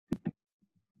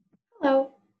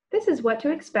Hello, this is what to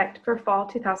expect for fall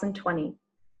 2020.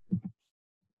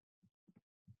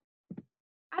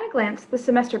 At a glance, the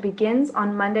semester begins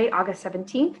on Monday, August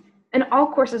 17th, and all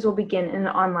courses will begin in an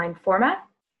online format.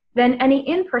 Then any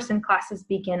in-person classes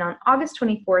begin on August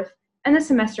 24th, and the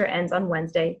semester ends on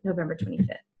Wednesday, November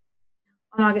 25th.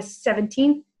 On August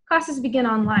 17th, classes begin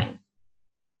online.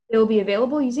 They will be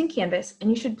available using Canvas,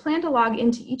 and you should plan to log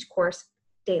into each course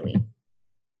daily.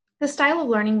 The style of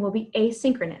learning will be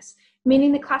asynchronous,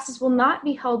 meaning the classes will not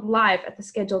be held live at the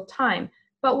scheduled time,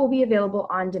 but will be available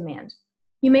on demand.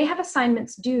 You may have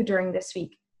assignments due during this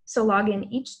week, so log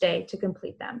in each day to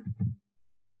complete them.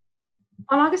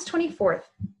 On August 24th,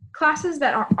 classes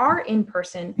that are in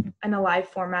person in a live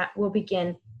format will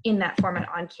begin in that format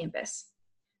on campus.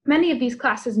 Many of these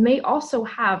classes may also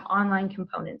have online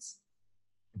components.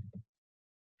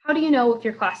 How do you know if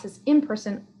your class is in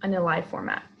person in a live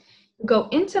format? Go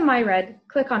into MyRed,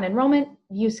 click on Enrollment,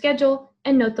 View Schedule,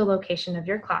 and note the location of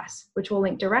your class, which will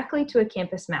link directly to a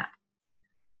campus map.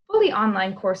 Fully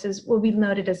online courses will be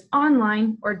noted as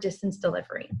online or distance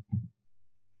delivery.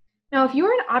 Now, if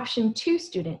you're an Option 2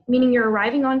 student, meaning you're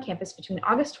arriving on campus between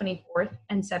August 24th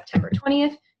and September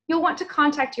 20th, you'll want to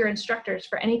contact your instructors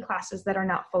for any classes that are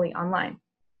not fully online,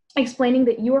 explaining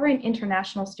that you are an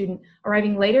international student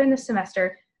arriving later in the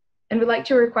semester and would like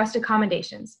to request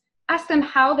accommodations. Ask them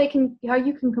how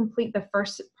you can complete the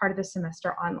first part of the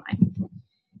semester online.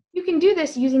 You can do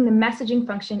this using the messaging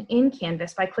function in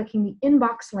Canvas by clicking the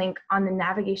inbox link on the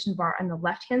navigation bar on the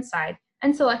left-hand side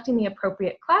and selecting the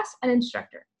appropriate class and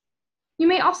instructor. You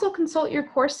may also consult your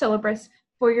course syllabus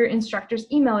for your instructor's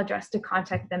email address to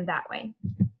contact them that way.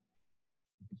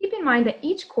 Keep in mind that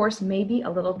each course may be a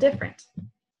little different.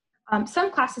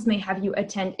 Some classes may have you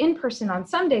attend in person on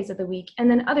some days of the week and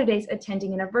then other days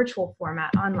attending in a virtual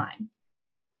format online.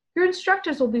 Your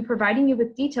instructors will be providing you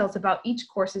with details about each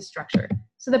course's structure,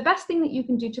 so the best thing that you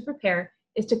can do to prepare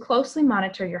is to closely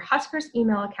monitor your Huskers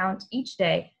email account each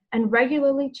day and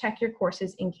regularly check your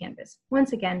courses in Canvas,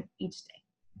 once again, each day.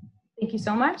 Thank you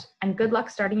so much, and good luck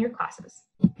starting your classes.